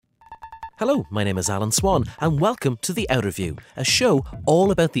Hello, my name is Alan Swan, and welcome to the Outerview, a show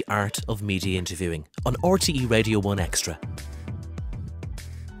all about the art of media interviewing on RTE Radio 1 Extra.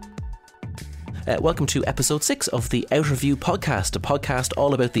 Welcome to episode 6 of the Outerview podcast, a podcast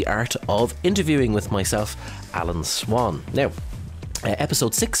all about the art of interviewing with myself, Alan Swan. Now,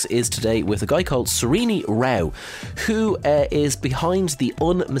 episode 6 is today with a guy called Srini Rao, who is behind the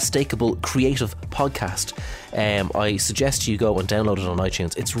Unmistakable Creative podcast. I suggest you go and download it on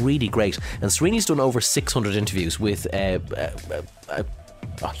iTunes. It's really great. And Srini's done over 600 interviews with a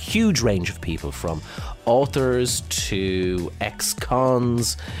huge range of people, from authors to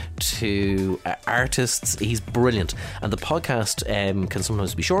ex-cons to artists. He's brilliant, and the podcast can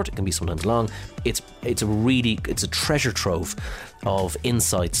sometimes be short, it can be sometimes long. It's a treasure trove of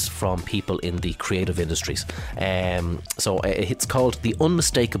insights from people in the creative industries. So it's called the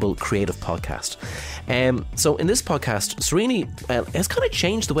Unmistakable Creative podcast. So in this podcast, Srini has kind of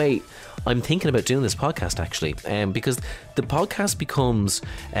changed the way I'm thinking about doing this podcast, actually, because the podcast becomes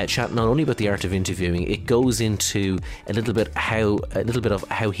chat not only about the art of interviewing, it goes into a little bit of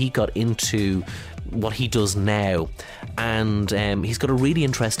how he got into what he does now, and he's got a really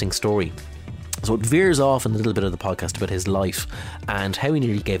interesting story. So it veers off in a little bit of the podcast about his life and how he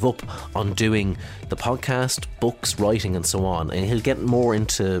nearly gave up on doing the podcast, books, writing and so on. And he'll get more in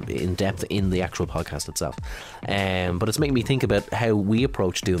depth in the actual podcast itself. But it's making me think about how we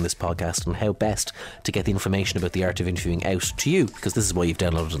approach doing this podcast and how best to get the information about the art of interviewing out to you, because this is why you've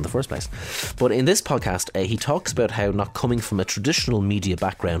downloaded it in the first place. But in this podcast, he talks about how not coming from a traditional media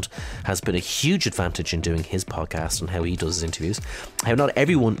background has been a huge advantage in doing his podcast and how he does his interviews. How not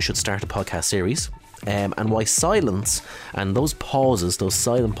everyone should start a podcast series. And why silence and those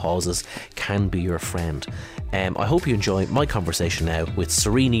silent pauses can be your friend. I hope you enjoy my conversation now with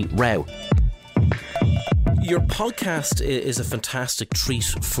Srini Rao. Your podcast is a fantastic treat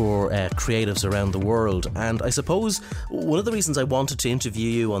for creatives around the world, and I suppose one of the reasons I wanted to interview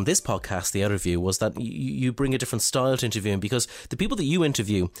you on this podcast, The Outerview, was that you bring a different style to interviewing, because the people that you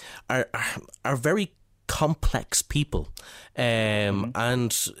interview are very complex people. And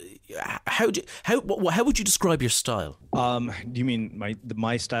how would you describe your style? Do you mean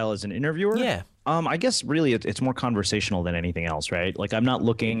my style as an interviewer? Yeah. I guess really it's more conversational than anything else, right? Like I'm not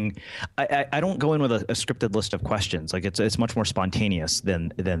looking, I don't go in with a scripted list of questions. Like it's much more spontaneous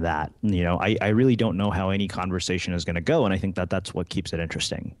than that. You know, I really don't know how any conversation is going to go, and I think that's what keeps it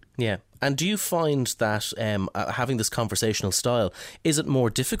interesting. Yeah. And do you find that having this conversational style, is it more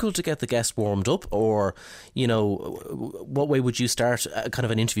difficult to get the guest warmed up, or, you know, what way would you start kind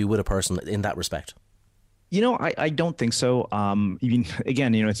of an interview with a person in that respect? You know, I don't think so. Even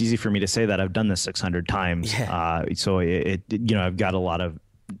again, you know, it's easy for me to say that. I've done this 600 times. Yeah. So I've got a lot of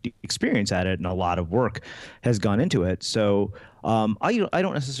experience at it, and a lot of work has gone into it. So I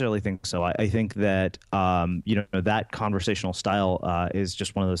don't necessarily think so. I think that that conversational style is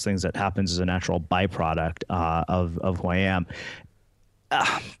just one of those things that happens as a natural byproduct of who I am.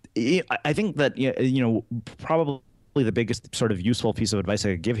 I think that probably the biggest sort of useful piece of advice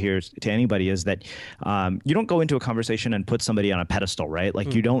I could give here to anybody is that you don't go into a conversation and put somebody on a pedestal, right?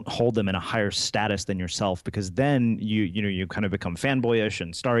 Like you don't hold them in a higher status than yourself, because then you kind of become fanboyish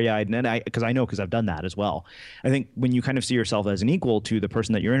and starry-eyed. And because I've done that as well. I think when you kind of see yourself as an equal to the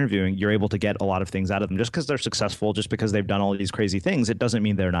person that you're interviewing, you're able to get a lot of things out of them. Just because they're successful, just because they've done all these crazy things, it doesn't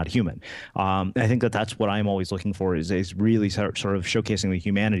mean they're not human. I think that's what I'm always looking for is really sort of showcasing the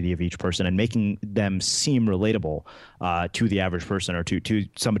humanity of each person and making them seem relatable to the average person, or to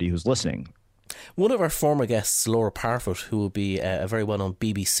somebody who's listening. One of our former guests, Laura Parfitt, who will be a very well-known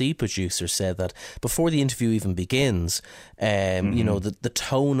BBC producer, said that before the interview even begins, the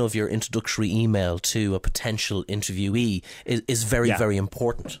tone of your introductory email to a potential interviewee is very, very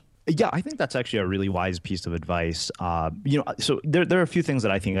important. Yeah, I think that's actually a really wise piece of advice. So there are a few things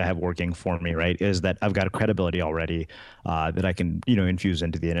that I think I have working for me, right? Is that I've got a credibility already that I can, infuse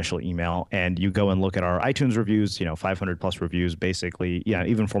into the initial email. And you go and look at our iTunes reviews, 500 plus reviews, basically. Yeah,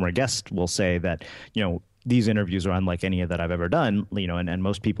 even former guests will say that, these interviews are unlike any that I've ever done, and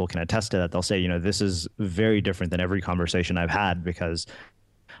most people can attest to that. They'll say, this is very different than every conversation I've had, because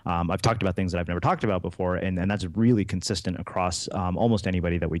I've talked about things that I've never talked about before, and that's really consistent across almost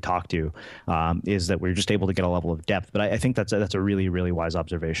anybody that we talk to, is that we're just able to get a level of depth. But I think that's a really, really wise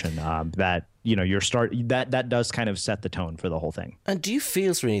observation, that that does kind of set the tone for the whole thing. And do you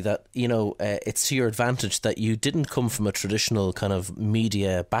feel, Srini, that it's to your advantage that you didn't come from a traditional kind of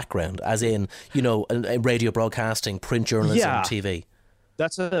media background, as in radio broadcasting, print journalism, TV?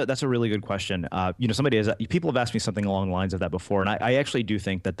 That's a really good question. People have asked me something along the lines of that before, and I actually do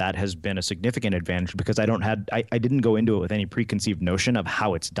think that has been a significant advantage, because I didn't go into it with any preconceived notion of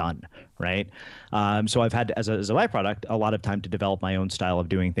how it's done, right? So I've had, as a byproduct, a lot of time to develop my own style of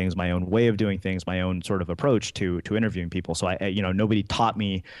doing things, my own way of doing things, my own sort of approach to interviewing people. So nobody taught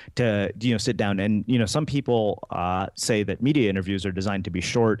me to, sit down and, some people say that media interviews are designed to be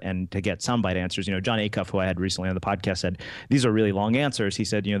short and to get soundbite answers. John Acuff, who I had recently on the podcast, said these are really long answers. He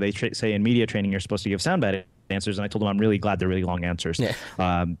said, they say in media training you're supposed to give soundbite answers, and I told him I'm really glad they're really long answers.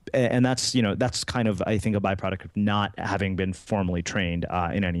 Yeah. And that's kind of, I think, a byproduct of not having been formally trained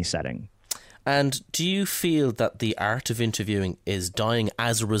in any setting. And do you feel that the art of interviewing is dying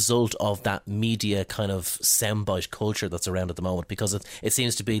as a result of that media kind of soundbite culture that's around at the moment? Because it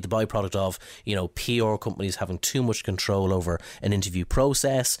seems to be the byproduct of, PR companies having too much control over an interview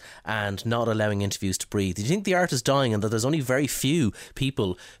process and not allowing interviews to breathe. Do you think the art is dying and that there's only very few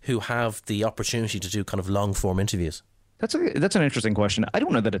people who have the opportunity to do kind of long form interviews? That's an interesting question. I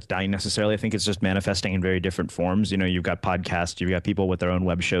don't know that it's dying necessarily. I think it's just manifesting in very different forms. You've got podcasts, you've got people with their own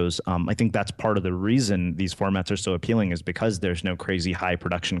web shows. I think that's part of the reason these formats are so appealing is because there's no crazy high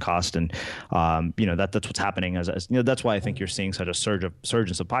production cost, and that's what's happening. That's why I think you're seeing such a surge of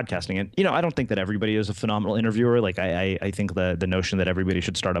podcasting. And I don't think that everybody is a phenomenal interviewer. Like I think the notion that everybody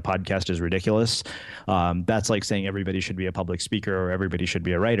should start a podcast is ridiculous. That's like saying everybody should be a public speaker or everybody should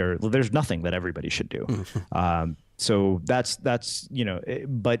be a writer. Well, there's nothing that everybody should do. So that's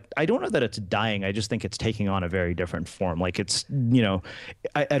but I don't know that it's dying. I just think it's taking on a very different form. Like it's,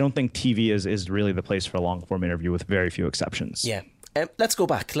 I don't think TV is really the place for a long form interview with very few exceptions. Yeah. Let's go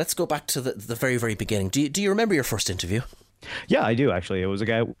back. Let's go back to the very, very beginning. Do you remember your first interview? Yeah, I do, actually. It was a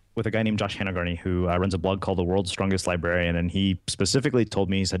guy named Josh Hannagarney who runs a blog called The World's Strongest Librarian, and he specifically told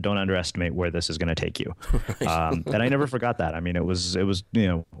me, he said, don't underestimate where this is going to take you. Right. And I never forgot that. I mean, it was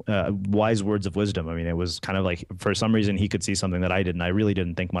wise words of wisdom. I mean, it was kind of like, for some reason, he could see something that I didn't. I really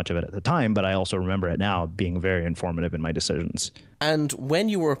didn't think much of it at the time, but I also remember it now being very informative in my decisions. And when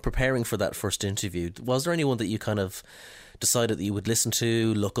you were preparing for that first interview, was there anyone that you kind of decided that you would listen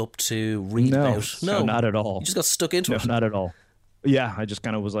to, look up to, read about? No, not at all. You just got stuck into it? No, not at all. Yeah, I just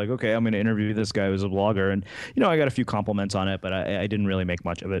kind of was like, okay, I'm going to interview this guy who's a blogger. And, I got a few compliments on it, but I didn't really make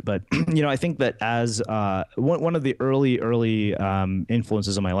much of it. But, I think that as one of the early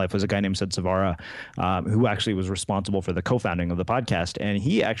influences in my life was a guy named Sid Savara, who actually was responsible for the co-founding of the podcast. And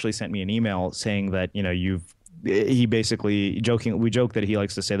he actually sent me an email saying that, he basically we joke that he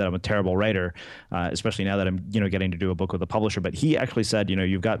likes to say that I'm a terrible writer, especially now that I'm, getting to do a book with a publisher. But he actually said,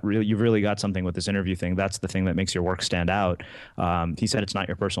 you've really got something with this interview thing. That's the thing that makes your work stand out. He said, it's not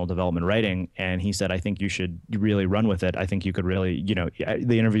your personal development writing. And he said, I think you should really run with it. I think you could really,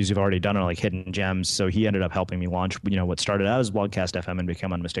 the interviews you've already done are like hidden gems. So he ended up helping me launch, what started out as Blogcast FM and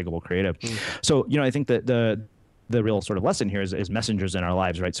became Unmistakable Creative. So, I think that the real sort of lesson here is messengers in our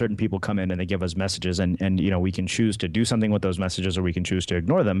lives, right? Certain people come in and they give us messages, and we can choose to do something with those messages, or we can choose to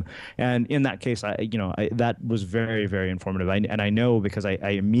ignore them. And in that case, that was very, very informative. And I know because I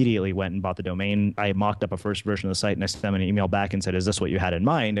immediately went and bought the domain. I mocked up a first version of the site, and I sent him an email back and said, "Is this what you had in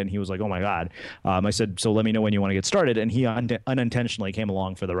mind?" And he was like, "Oh my God." I said, "So let me know when you want to get started." And he unintentionally came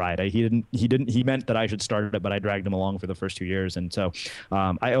along for the ride. He meant that I should start it, but I dragged him along for the first 2 years. And so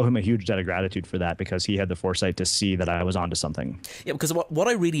I owe him a huge debt of gratitude for that, because he had the foresight to see that I was onto something. Yeah, because what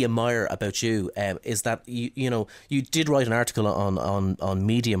I really admire about you is that you did write an article on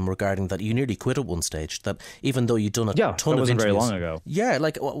Medium regarding that you nearly quit at one stage. That even though you'd done a ton of interviews. Yeah, that wasn't very long ago. Yeah,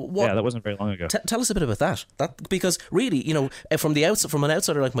 like what? Yeah, that wasn't very long ago. Tell us a bit about that. Because really, from an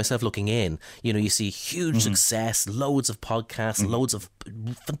outsider like myself looking in, you see huge success, loads of podcasts, loads of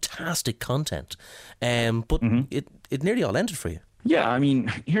fantastic content, but it nearly all ended for you. Yeah, I mean,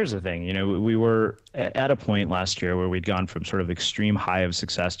 here's the thing. We were at a point last year where we'd gone from sort of extreme high of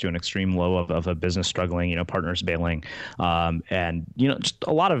success to an extreme low of a business struggling, partners bailing, and just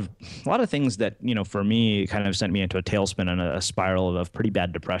a lot of things that for me kind of sent me into a tailspin and a spiral of pretty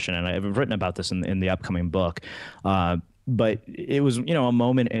bad depression. And I've written about this in the upcoming book. But it was a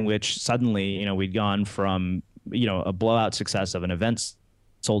moment in which suddenly we'd gone from a blowout success of an event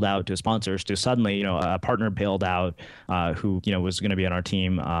sold out to sponsors to suddenly, a partner bailed out who, was going to be on our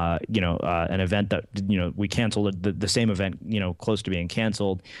team, an event that, we canceled the same event, close to being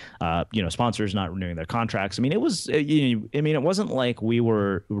canceled, sponsors not renewing their contracts. I mean, it was, it wasn't like we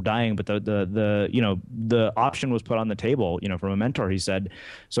were dying, but the option was put on the table, from a mentor. He said,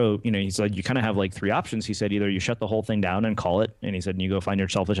 he said, you kind of have like three options. He said, either you shut the whole thing down and call it. And he said, and you go find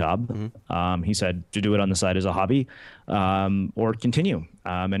yourself a job. Mm-hmm. He said, to do it on the side as a hobby, or continue.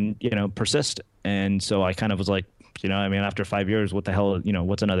 And persist. And so I kind of was like, I mean, after 5 years, what the hell,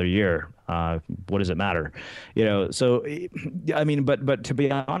 what's another year? What does it matter? So I mean, but to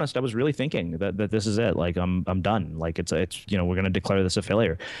be honest, I was really thinking that this is it. Like, I'm done. Like, it's we're going to declare this a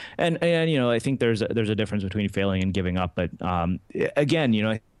failure. And I think there's a difference between failing and giving up. But again,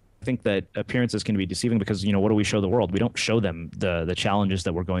 I think that appearances can be deceiving because, what do we show the world? We don't show them the challenges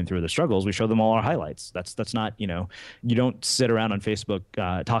that we're going through, the struggles. We show them all our highlights. That's not, you don't sit around on Facebook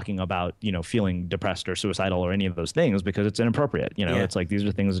talking about, feeling depressed or suicidal or any of those things because it's inappropriate. It's like these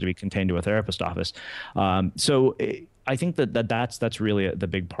are things to be contained to a therapist office. So I think that's really the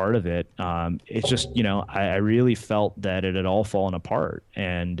big part of it. It's just, I really felt that it had all fallen apart,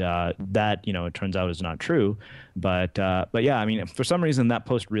 and that, it turns out is not true. But yeah, I mean, for some reason that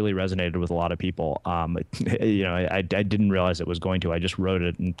post really resonated with a lot of people. I didn't realize it was going to. I just wrote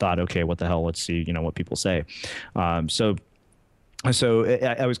it and thought, okay, what the hell? Let's see, what people say. So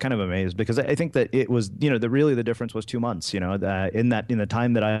I was kind of amazed because I think that it was, the difference was 2 months, in the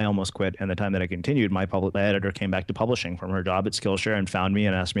time that I almost quit and the time that I continued, my editor came back to publishing from her job at Skillshare and found me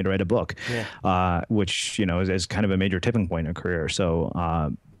and asked me to write a book, which, is kind of a major tipping point in a career. So,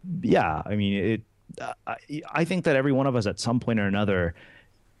 yeah, I mean, I think that every one of us at some point or another,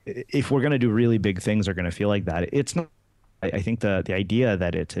 if we're going to do really big things, are going to feel like that. It's not. I think the idea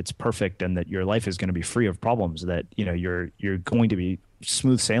that it's perfect and that your life is going to be free of problems, that you're going to be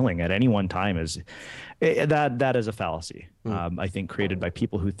smooth sailing at any one time is a fallacy. I think created by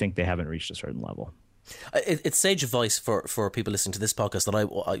people who think they haven't reached a certain level. It's sage advice for people listening to this podcast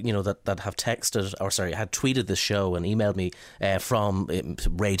that that have texted had tweeted this show and emailed me from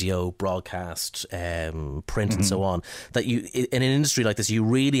radio, broadcast, print, and so on. That you, in an industry like this, you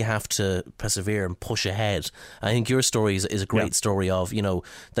really have to persevere and push ahead. I think your story is a great story of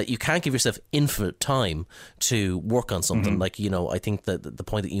that you can't give yourself infinite time to work on something. Like I think that the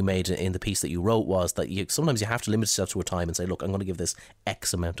point that you made in the piece that you wrote was that sometimes you have to limit yourself to a time and say, look, I'm going to give this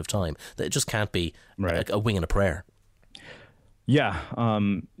X amount of time. That it just can't be a wing and a prayer. Yeah.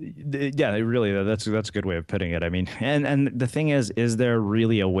 Really, that's a good way of putting it. I mean, and the thing is there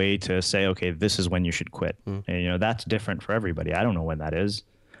really a way to say, okay, this is when you should quit? And, that's different for everybody. I don't know when that is.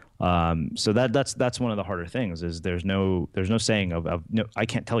 So that's one of the harder things is there's no saying of no, I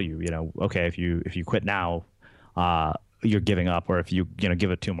can't tell you, okay, if you quit now, you're giving up, or if you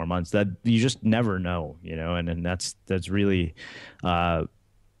give it 2 more months, that you just never know, and that's really,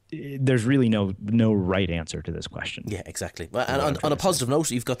 there's really no right answer to this question. Yeah, exactly. Well, and on a positive note,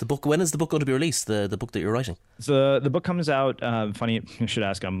 you've got the book. When is the book going to be released? The book that you're writing? So the book comes out. Funny, you should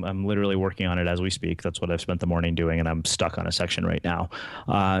ask. I'm literally working on it as we speak. That's what I've spent the morning doing, and I'm stuck on a section right now.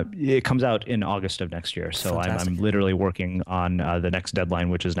 It comes out in August of next year. So I'm literally working on the next deadline,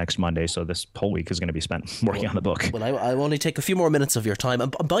 which is next Monday. So this whole week is going to be spent working on the book. Well, I'll only take a few more minutes of your time.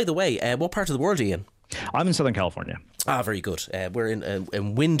 And by the way, what part of the world are you in? I'm in Southern California. Very good. We're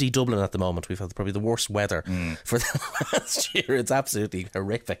in windy Dublin at the moment. We've had probably the worst weather for the last year. It's absolutely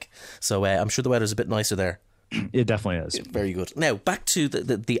horrific. So I'm sure the weather's a bit nicer there. It definitely is. Very good. Now, back to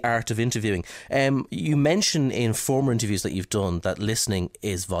the art of interviewing. You mentioned in former interviews that you've done that listening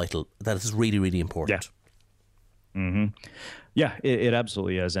is vital. That is really, really important. Yeah. Yeah, it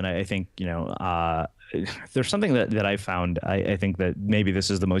absolutely is. And I think, there's something that I found, I think that maybe this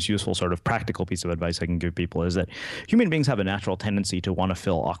is the most useful sort of practical piece of advice I can give people, is that human beings have a natural tendency to want to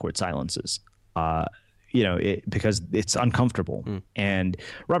fill awkward silences. Because it's uncomfortable. And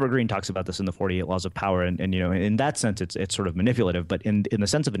Robert Greene talks about this in the 48 Laws of Power. And in that sense, it's sort of manipulative. But in the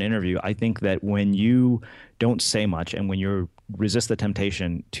sense of an interview, I think that when you don't say much and when you resist the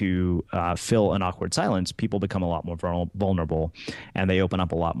temptation to fill an awkward silence, people become a lot more vulnerable, and they open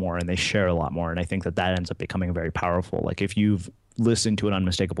up a lot more and they share a lot more. And I think that ends up becoming very powerful. Like if you've listened to an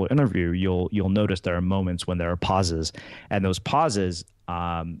unmistakable interview, you'll notice there are moments when there are pauses, and those pauses,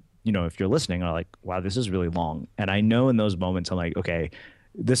 if you're listening, are like, wow, this is really long. And I know in those moments, I'm like, okay,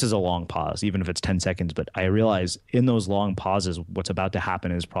 this is a long pause, even if it's 10 seconds. But I realize in those long pauses, what's about to happen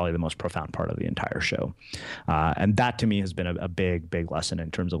is probably the most profound part of the entire show. And that to me has been a big, big lesson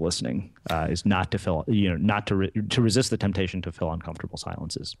in terms of listening, is not to fill, not to resist the temptation to fill uncomfortable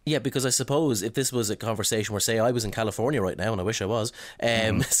silences. Yeah, because I suppose if this was a conversation where, say, I was in California right now, and I wish I was,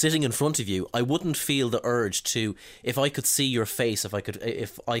 sitting in front of you, I wouldn't feel the urge to, if I could see your face, if I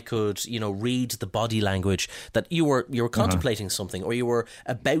could, read the body language that you were contemplating something, or you were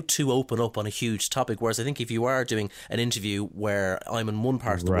about to open up on a huge topic. Whereas I think if you are doing an interview where I'm in one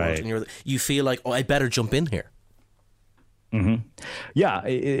part of the world and you feel like, oh, I better jump in here. Yeah,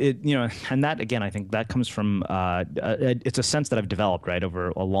 and that again, I think that comes from it's a sense that I've developed right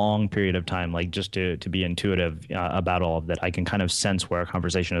over a long period of time, like just to be intuitive about all of that. I can kind of sense where a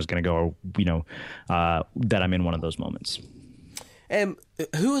conversation is going to go, or that I'm in one of those moments.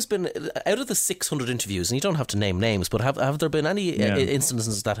 Who has been, out of the 600 interviews, and you don't have to name names, but have there been any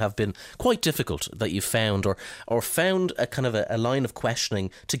instances that have been quite difficult that you found, or found a kind of a line of questioning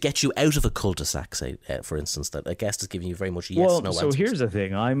to get you out of a cul-de-sac, say, for instance, that a guest is giving you very much yes, no answers? So here's the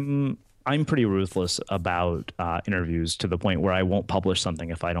thing. I'm pretty ruthless about interviews, to the point where I won't publish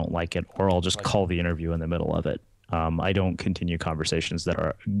something if I don't like it, or I'll just call the interview in the middle of it. I don't continue conversations that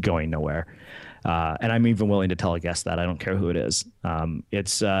are going nowhere. And I'm even willing to tell a guest that I don't care who it is.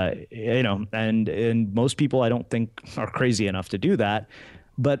 It's, and most people I don't think are crazy enough to do that.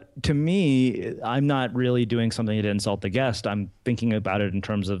 But to me, I'm not really doing something to insult the guest. I'm thinking about it in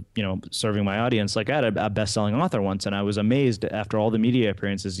terms of, serving my audience. Like, I had a best-selling author once, and I was amazed after all the media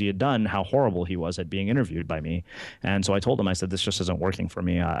appearances he had done, how horrible he was at being interviewed by me. And so I told him, I said, this just isn't working for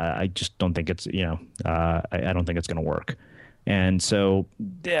me. I just don't think it's, I don't think it's going to work. And so,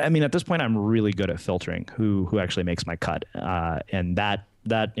 I mean, at this point, I'm really good at filtering who actually makes my cut. And that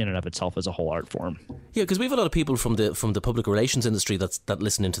in and of itself is a whole art form. Yeah, because we have a lot of people from the public relations industry that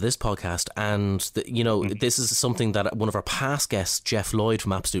listen into this podcast, and this is something that one of our past guests, Jeff Lloyd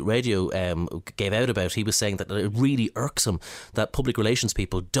from Absolute Radio, gave out about. He was saying that it really irks him that public relations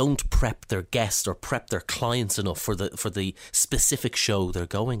people don't prep their guests or prep their clients enough for the specific show they're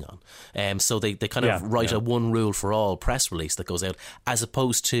going on. So they kind of write a one rule for all press release that goes out, as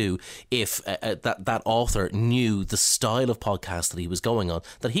opposed to if that author knew the style of podcast that he was going on,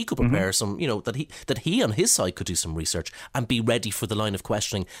 that he could prepare some, that he on his side could do some research and be ready for the line of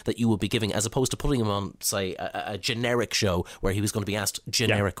questioning that you would be giving, as opposed to putting him on, say, a generic show where he was going to be asked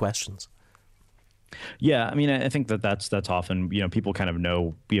generic questions. Yeah, I mean, I think that's often, people kind of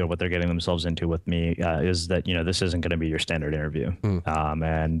know, what they're getting themselves into with me, is that, this isn't going to be your standard interview.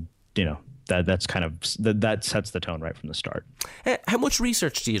 And, that's kind of, that sets the tone right from the start. How much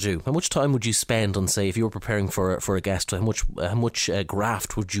research do you do? How much time would you spend on, say, if you were preparing for a guest? How much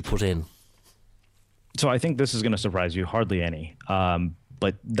graft would you put in? So I think this is going to surprise you. Hardly any.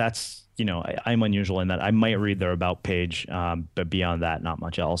 But that's, I'm unusual in that I might read their about page, but beyond that, not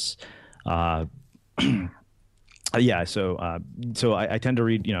much else. So I tend to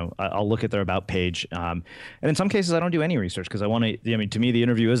read, I'll look at their about page. And in some cases, I don't do any research because I want to, to me, the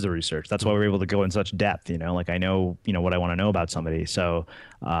interview is the research. That's why we're able to go in such depth, like I know, what I want to know about somebody. So,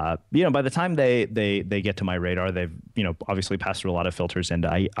 by the time they get to my radar, they've, obviously passed through a lot of filters, and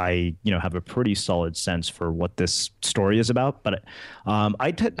I have a pretty solid sense for what this story is about. But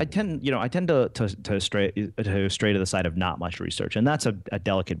I tend to stray to the side of not much research. And that's a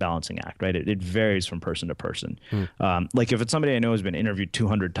delicate balancing act, right? It varies from person to person. Like if it's somebody I know has been interviewed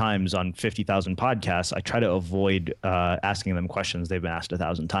 200 times on 50,000 podcasts, I try to avoid asking them questions they've been asked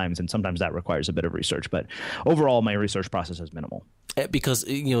 1,000 times. And sometimes that requires a bit of research. But overall, my research process is minimal. Because,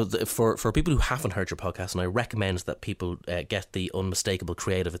 for people who haven't heard your podcast, and I recommend that people get the Unmistakable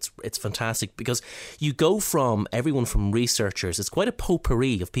Creative, it's fantastic because you go from everyone from researchers, it's quite a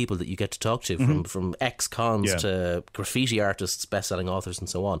potpourri of people that you get to talk to, from ex-cons to graffiti artists, best-selling authors, and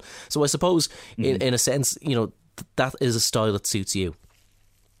so on. So I suppose, in a sense, that is a style that suits you.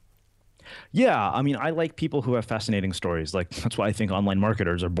 Yeah, I mean, I like people who have fascinating stories. Like, that's why I think online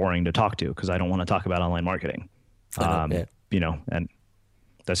marketers are boring to talk to, because I don't want to talk about online marketing. And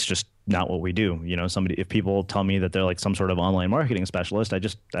that's just not what we do. If people tell me that they're like some sort of online marketing specialist, I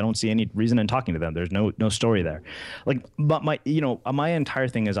don't see any reason in talking to them. There's no story there. But my entire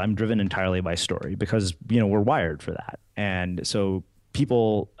thing is I'm driven entirely by story because, we're wired for that. And so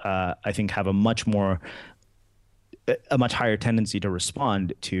people, I think, have a much higher tendency to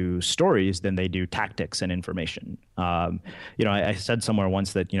respond to stories than they do tactics and information. I said somewhere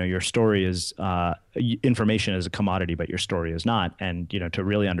once that, your story is information is a commodity, but your story is not. And, to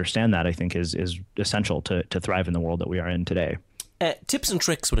really understand that, I think is essential to thrive in the world that we are in today. Tips and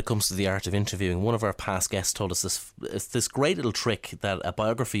tricks when it comes to the art of interviewing. One of our past guests told us this great little trick that a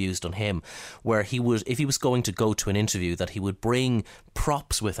biographer used on him, where he would, if he was going to go to an interview, that he would bring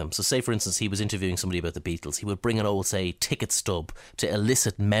props with him. So say, for instance, he was interviewing somebody about the Beatles. He would bring an old, say, ticket stub to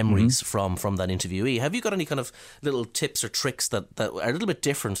elicit memories from that interviewee. Have you got any kind of little tips or tricks that are a little bit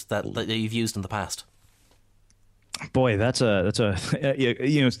different that you've used in the past? Boy, that's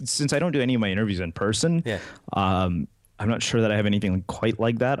since I don't do any of my interviews in person, I'm not sure that I have anything quite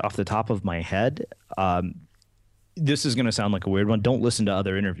like that off the top of my head. This is going to sound like a weird one. Don't listen to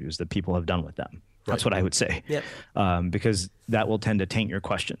other interviews that people have done with them. That's what I would say. Because that will tend to taint your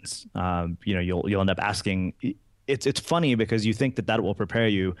questions. You'll end up asking. it's funny because you think that will prepare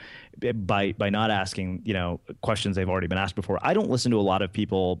you by not asking, questions they've already been asked before. I don't listen to a lot of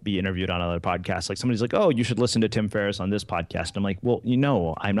people be interviewed on other podcasts. Like somebody's like, oh, you should listen to Tim Ferriss on this podcast. I'm like, well,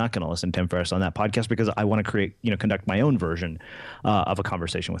 I'm not going to listen to Tim Ferriss on that podcast because I want to conduct my own version of a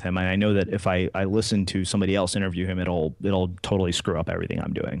conversation with him. And I know that if I listen to somebody else interview him, it'll totally screw up everything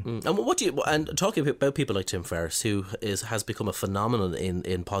I'm doing. And talking about people like Tim Ferriss, who has become a phenomenon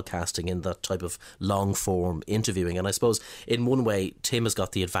in podcasting, in that type of long form interviewing. And I suppose in one way, Tim has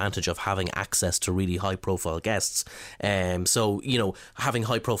got the advantage of having access to really high profile guests. So, having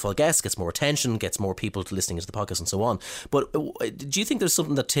high profile guests gets more attention, gets more people to listening to the podcast and so on. But do you think there's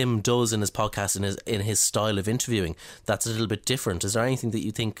something that Tim does in his podcast, in his style of interviewing, that's a little bit different? Is there anything that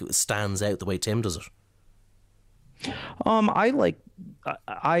you think stands out the way Tim does it?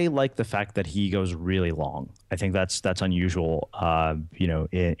 I like the fact that he goes really long. I think that's unusual,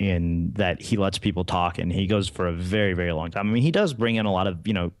 in that he lets people talk and he goes for a very, very long time. I mean, he does bring in a lot of,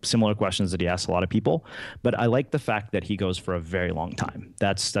 similar questions that he asks a lot of people, but I like the fact that he goes for a very long time.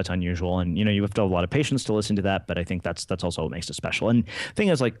 That's unusual. And, you have to have a lot of patience to listen to that, but I think that's also what makes it special. And the thing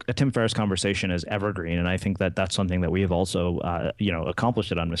is, like, a Tim Ferriss conversation is evergreen. And I think that that's something that we have also,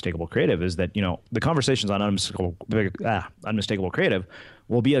 accomplished at Unmistakable Creative, is that, the conversations on Unmistakable Creative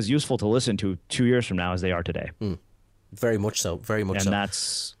will be as useful to listen to 2 years from now as they are today. Very much so. Very much so. And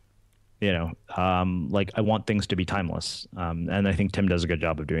that's, I want things to be timeless. And I think Tim does a good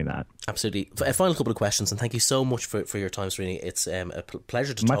job of doing that. Absolutely. A final couple of questions, and thank you so much for your time, Srini. It's a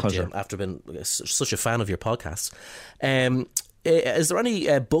pleasure to talk to you after being such a fan of your podcasts. Is there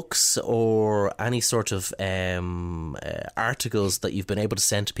any books or any sort of articles that you've been able to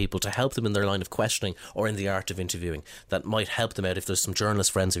send to people to help them in their line of questioning or in the art of interviewing that might help them out? If there's some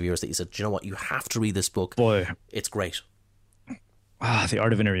journalist friends of yours that you said, do you know what, you have to read this book. Boy, it's great. The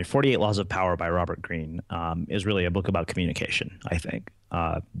Art of Interviewing, 48 Laws of Power by Robert Greene, is really a book about communication, I think.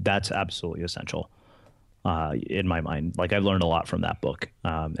 That's absolutely essential in my mind. Like, I've learned a lot from that book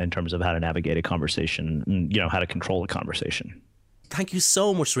in terms of how to navigate a conversation and, how to control a conversation. Thank you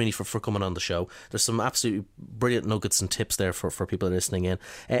so much, Srini, for coming on the show. There's some absolutely brilliant nuggets and tips there for people listening in.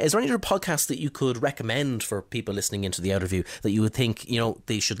 Is there any other podcast that you could recommend for people listening into the Outerview that you would think,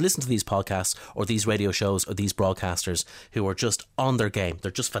 they should listen to these podcasts or these radio shows or these broadcasters who are just on their game?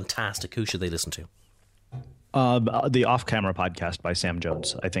 They're just fantastic. Who should they listen to? The Off Camera podcast by Sam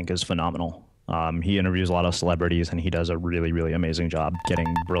Jones, I think, is phenomenal. He interviews a lot of celebrities and he does a really, really amazing job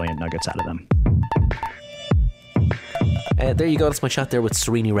getting brilliant nuggets out of them. There you go. That's my chat there with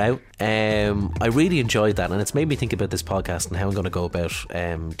Srini Rao. I really enjoyed that, and it's made me think about this podcast and how I'm going to go about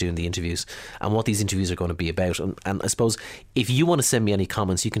doing the interviews and what these interviews are going to be about. And I suppose if you want to send me any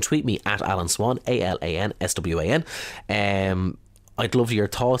comments, you can tweet me at Alan Swan, ALANSWAN. I'd love your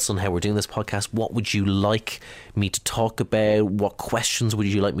thoughts on how we're doing this podcast. What would you like me to talk about? What questions would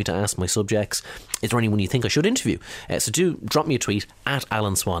you like me to ask my subjects? Is there anyone you think I should interview? So do drop me a tweet at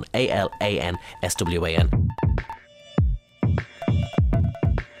Alan Swan, ALANSWAN.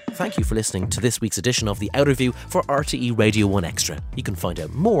 Thank you for listening to this week's edition of The Outerview for RTE Radio 1 Extra. You can find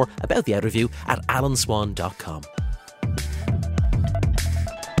out more about The Outerview at alanswan.com.